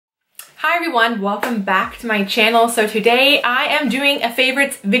Hi everyone, welcome back to my channel. So today I am doing a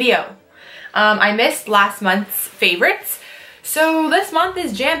favorites video. I missed last month's favorites, so this month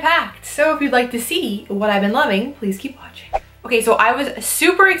is jam-packed. So if you'd like to see what I've been loving, please keep watching. Okay, so I was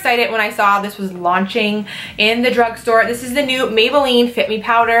super excited when I saw this was launching in the drugstore. This is the new Maybelline Fit Me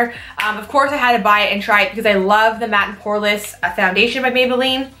powder. Of course I had to buy it and try it because I love the matte and poreless foundation by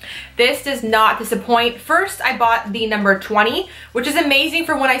Maybelline. This does not disappoint. First, I bought the number 20, which is amazing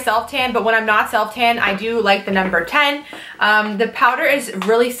for when I self-tan, but when I'm not self-tan, I do like the number 10. The powder is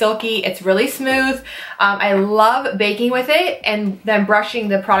really silky. It's really smooth. I love baking with it and then brushing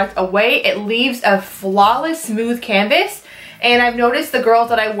the product away. It leaves a flawless, smooth canvas. And I've noticed the girls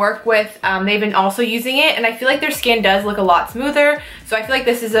that I work with, they've been also using it, and I feel like their skin does look a lot smoother. So I feel like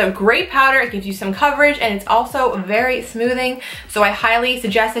this is a great powder. It gives you some coverage, and it's also very smoothing. So I highly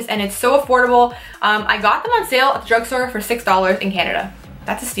suggest this, and it's so affordable. I got them on sale at the drugstore for $6 in Canada.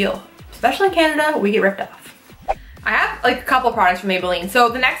 That's a steal. Especially in Canada, we get ripped off. I have like a couple products from Maybelline. So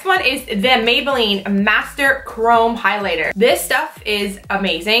the next one is the Maybelline Master Chrome Highlighter. This stuff is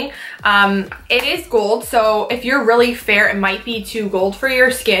amazing. It is gold, so if you're really fair, it might be too gold for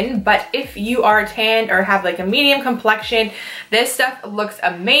your skin, but if you are tanned or have like a medium complexion, this stuff looks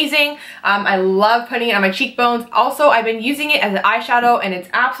amazing. I love putting it on my cheekbones. Also, I've been using it as an eyeshadow and it's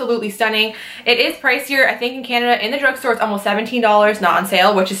absolutely stunning. It is pricier, I think in Canada, in the drugstore it's almost $17, not on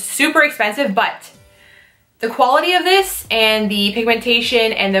sale, which is super expensive, but the quality of this and the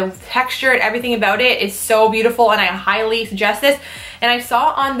pigmentation and the texture and everything about it is so beautiful, and I highly suggest this. And I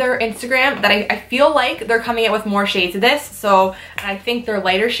saw on their Instagram that I feel like they're coming out with more shades of this, so I think they're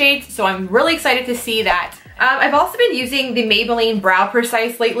lighter shades, so I'm really excited to see that. I've also been using the Maybelline Brow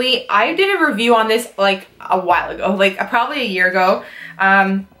Precise lately. I did a review on this like a while ago, like probably a year ago.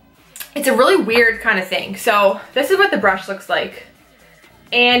 It's a really weird kind of thing. So this is what the brush looks like.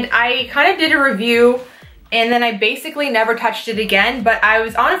 And I kind of did a review and then I basically never touched it again, but I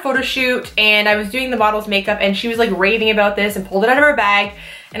was on a photo shoot and I was doing the model's makeup and she was like raving about this and pulled it out of her bag,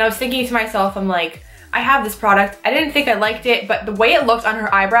 and I was thinking to myself, I'm like, I have this product. I didn't think I liked it, but the way it looks on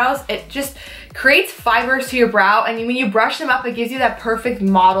her eyebrows, it just creates fibers to your brow, and when you brush them up, it gives you that perfect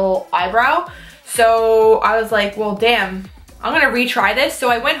model eyebrow. So I was like, well, damn, I'm gonna retry this. So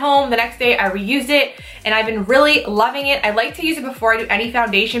I went home the next day, I reused it, and I've been really loving it. I like to use it before I do any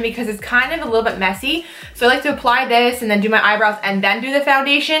foundation because it's kind of a little bit messy. So I like to apply this and then do my eyebrows and then do the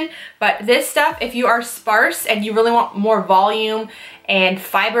foundation. But this stuff, if you are sparse and you really want more volume and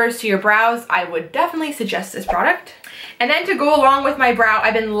fibers to your brows, I would definitely suggest this product. And then to go along with my brow,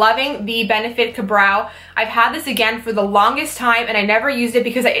 I've been loving the Benefit Ka-Brow. I've had this again for the longest time and I never used it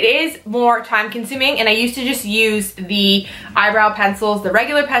because it is more time consuming, and I used to just use the eyebrow pencils, the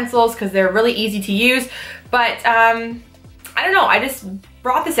regular pencils, because they're really easy to use. But I don't know, I just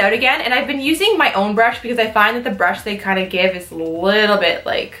brought this out again, and I've been using my own brush because I find that the brush they kind of give is a little bit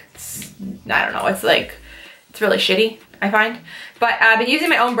like, I don't know, it's really shitty, I find. But I've been using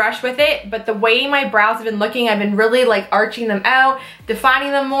my own brush with it, but the way my brows have been looking, I've been really like arching them out,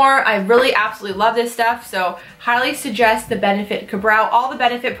 defining them more. I really absolutely love this stuff, so highly suggest the Benefit Ka-Brow. All the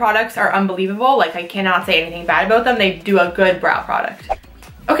Benefit products are unbelievable. Like, I cannot say anything bad about them. They do a good brow product.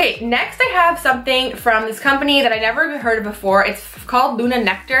 Okay, next I have something from this company that I never even heard of before. It's called Luna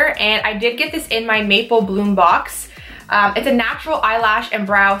Nectar, and I did get this in my Maple Bloom box. It's a natural eyelash and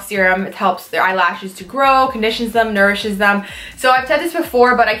brow serum. It helps their eyelashes to grow, conditions them, nourishes them. So I've said this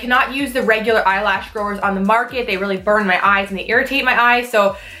before, but I cannot use the regular eyelash growers on the market. They really burn my eyes and they irritate my eyes.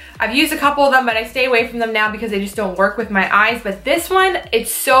 So I've used a couple of them, but I stay away from them now because they just don't work with my eyes. But this one,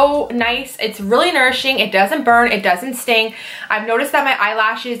 it's so nice. It's really nourishing. It doesn't burn. It doesn't sting. I've noticed that my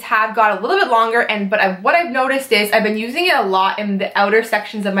eyelashes have got a little bit longer, what I've noticed is I've been using it a lot in the outer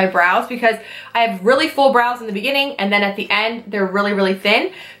sections of my brows because I have really full brows in the beginning, and then at the end, they're really, really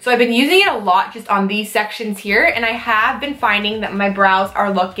thin. So I've been using it a lot just on these sections here, and I have been finding that my brows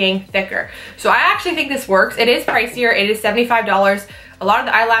are looking thicker. So I actually think this works. It is pricier. It is $75. A lot of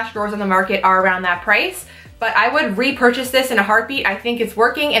the eyelash growers on the market are around that price, but I would repurchase this in a heartbeat. I think it's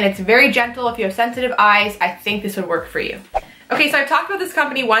working, and it's very gentle. If you have sensitive eyes, I think this would work for you. Okay, so I've talked about this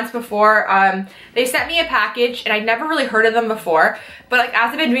company once before. They sent me a package, and I'd never really heard of them before, but like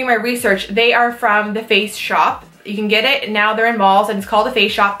as I've been doing my research, they are from The Face Shop. You can get it, now they're in malls, and it's called The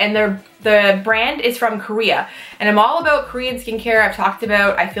Face Shop, and the brand is from Korea. And I'm all about Korean skincare.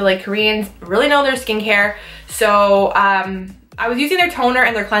 I feel like Koreans really know their skincare. So I was using their toner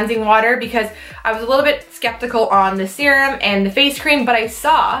and their cleansing water because I was a little bit skeptical on the serum and the face cream, but I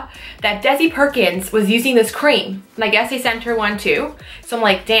saw that Desi Perkins was using this cream, and I guess they sent her one too. So I'm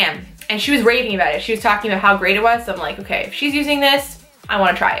like, damn. And she was raving about it. She was talking about how great it was. So I'm like, okay, if she's using this, I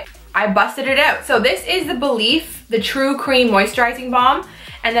want to try it. I busted it out. So this is the Belief, the True Cream Moisturizing Balm.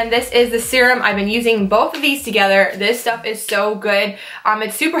 And then this is the serum. I've been using both of these together. This stuff is so good.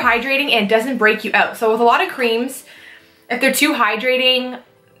 It's super hydrating and it doesn't break you out. So with a lot of creams, if they're too hydrating,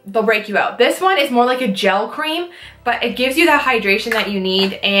 they'll break you out. This one is more like a gel cream, but it gives you that hydration that you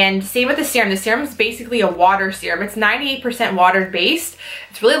need. And same with the serum. The serum is basically a water serum. It's 98% water based.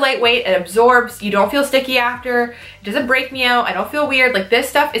 It's really lightweight. It absorbs. You don't feel sticky after. It doesn't break me out. I don't feel weird. Like, this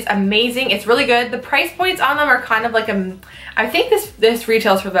stuff is amazing. It's really good. The price points on them are kind of like I think this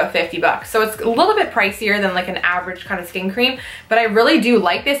retails for about 50 bucks. So it's a little bit pricier than like an average kind of skin cream, but I really do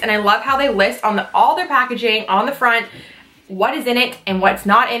like this. And I love how they list on all their packaging on the front what is in it and what's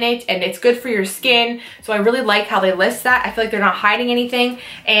not in it, and it's good for your skin. So I really like how they list that. I feel like they're not hiding anything.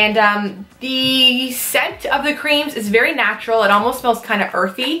 And the scent of the creams is very natural. It almost smells kind of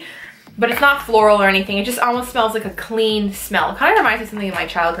earthy, but it's not floral or anything. It just almost smells like a clean smell. It kind of reminds me of something in my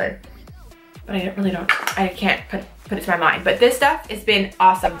childhood, but I can't put it to my mind. But this stuff has been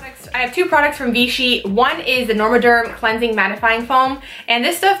awesome. I have two products from Vichy. One is the Normaderm Cleansing Mattifying Foam. And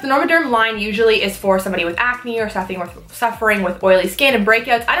this stuff, the Normaderm line usually is for somebody with acne or suffering with oily skin and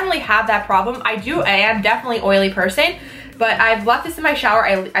breakouts. I don't really have that problem. I am definitely an oily person, but I've left this in my shower.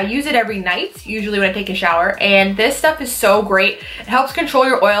 I use it every night, usually when I take a shower, and this stuff is so great. It helps control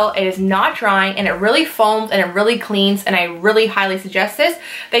your oil. It is not drying, and it really foams and it really cleans, and I really highly suggest this.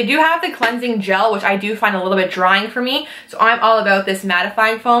 They do have the cleansing gel, which I do find a little bit drying for me, so I'm all about this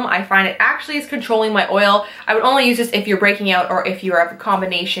mattifying foam. I find it actually is controlling my oil. I would only use this if you're breaking out or if you have a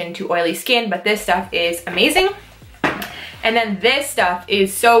combination to oily skin, but this stuff is amazing. And then this stuff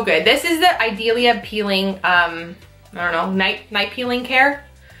is so good. This is the Idealia Peeling, I don't know, night peeling care.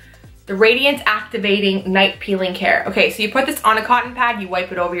 The Radiance Activating Night Peeling Care. Okay, so you put this on a cotton pad, you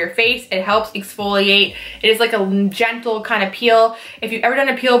wipe it over your face. It helps exfoliate. It is like a gentle kind of peel. If you've ever done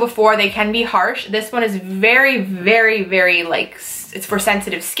a peel before, they can be harsh. This one is very, very, very like, it's for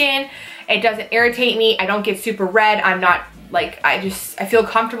sensitive skin. It doesn't irritate me. I don't get super red. I'm not like, I feel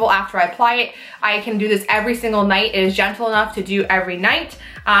comfortable after I apply it. I can do this every single night. It is gentle enough to do every night.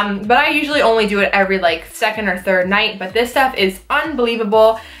 But I usually only do it every like second or third night, but this stuff is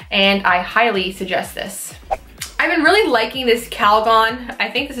unbelievable and I highly suggest this. I've been really liking this Calgon. I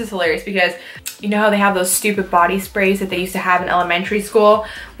think this is hilarious because you know how they have those stupid body sprays that they used to have in elementary school?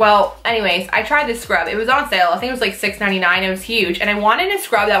 Well, anyways, I tried this scrub. It was on sale. I think it was like $6.99. It was huge. And I wanted a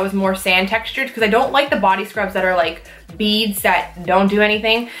scrub that was more sand textured because I don't like the body scrubs that are like beads that don't do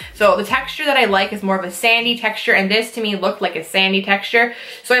anything. So the texture that I like is more of a sandy texture, and this to me looked like a sandy texture.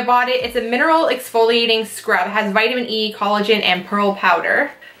 So I bought it. It's a mineral exfoliating scrub. It has vitamin E, collagen, and pearl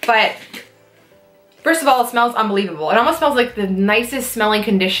powder. But first of all, it smells unbelievable. It almost smells like the nicest smelling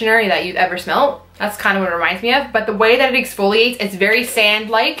conditioner that you've ever smelled. That's kind of what it reminds me of. But the way that it exfoliates, it's very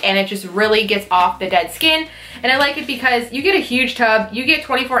sand-like, and it just really gets off the dead skin. And I like it because you get a huge tub, you get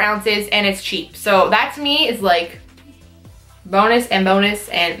 24 ounces, and it's cheap. So that to me is like bonus and bonus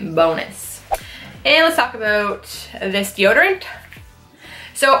and bonus. And let's talk about this deodorant.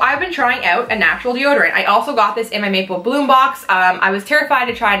 So I've been trying out a natural deodorant. I also got this in my Maple Bloom box. I was terrified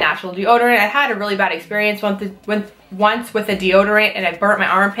to try a natural deodorant. I had a really bad experience once with a deodorant and I burnt my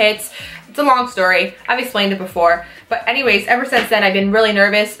armpits. It's a long story. I've explained it before. But anyways, ever since then I've been really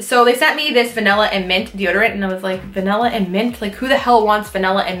nervous. So they sent me this vanilla and mint deodorant and I was like, vanilla and mint? Like, who the hell wants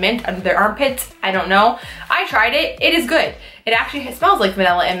vanilla and mint under their armpits? I don't know. I tried it. It is good. It actually smells like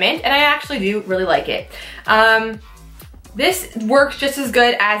vanilla and mint and I actually do really like it. This works just as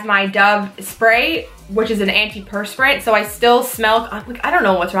good as my Dove spray, which is an antiperspirant, so I still smell, like, I don't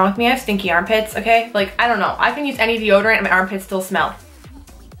know what's wrong with me. I have stinky armpits, okay? Like, I don't know. I can use any deodorant and my armpits still smell.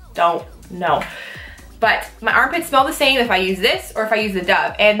 Don't know. But my armpits smell the same if I use this or if I use the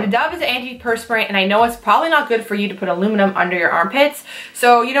Dove. And the Dove is an antiperspirant, and I know it's probably not good for you to put aluminum under your armpits.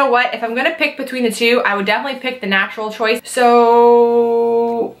 So you know what? If I'm gonna pick between the two, I would definitely pick the natural choice.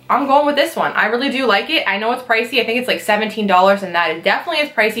 So I'm going with this one. I really do like it. I know it's pricey. I think it's like $17, and that it definitely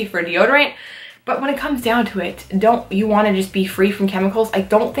is pricey for deodorant. But when it comes down to it, don't you want to just be free from chemicals? I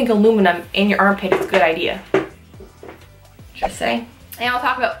don't think aluminum in your armpit is a good idea. Just saying. And I'll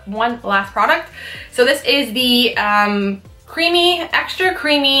talk about one last product. So this is the extra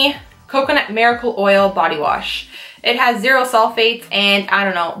creamy coconut miracle oil body wash. It has 0 sulfates, and I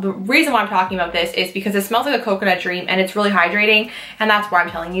don't know, the reason why I'm talking about this is because it smells like a coconut dream and it's really hydrating, and that's why I'm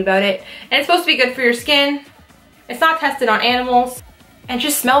telling you about it. And it's supposed to be good for your skin. It's not tested on animals, and it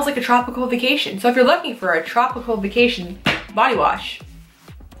just smells like a tropical vacation. So if you're looking for a tropical vacation body wash,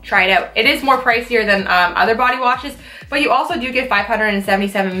 try it out. It is more pricier than other body washes, but you also do get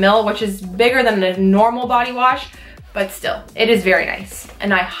 577 ml, which is bigger than the normal body wash. but still, it is very nice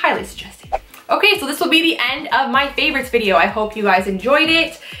and I highly suggest it. Okay, so this will be the end of my favorites video. I hope you guys enjoyed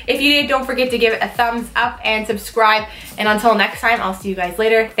it. If you did, don't forget to give it a thumbs up and subscribe. And until next time, I'll see you guys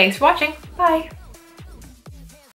later. Thanks for watching. Bye.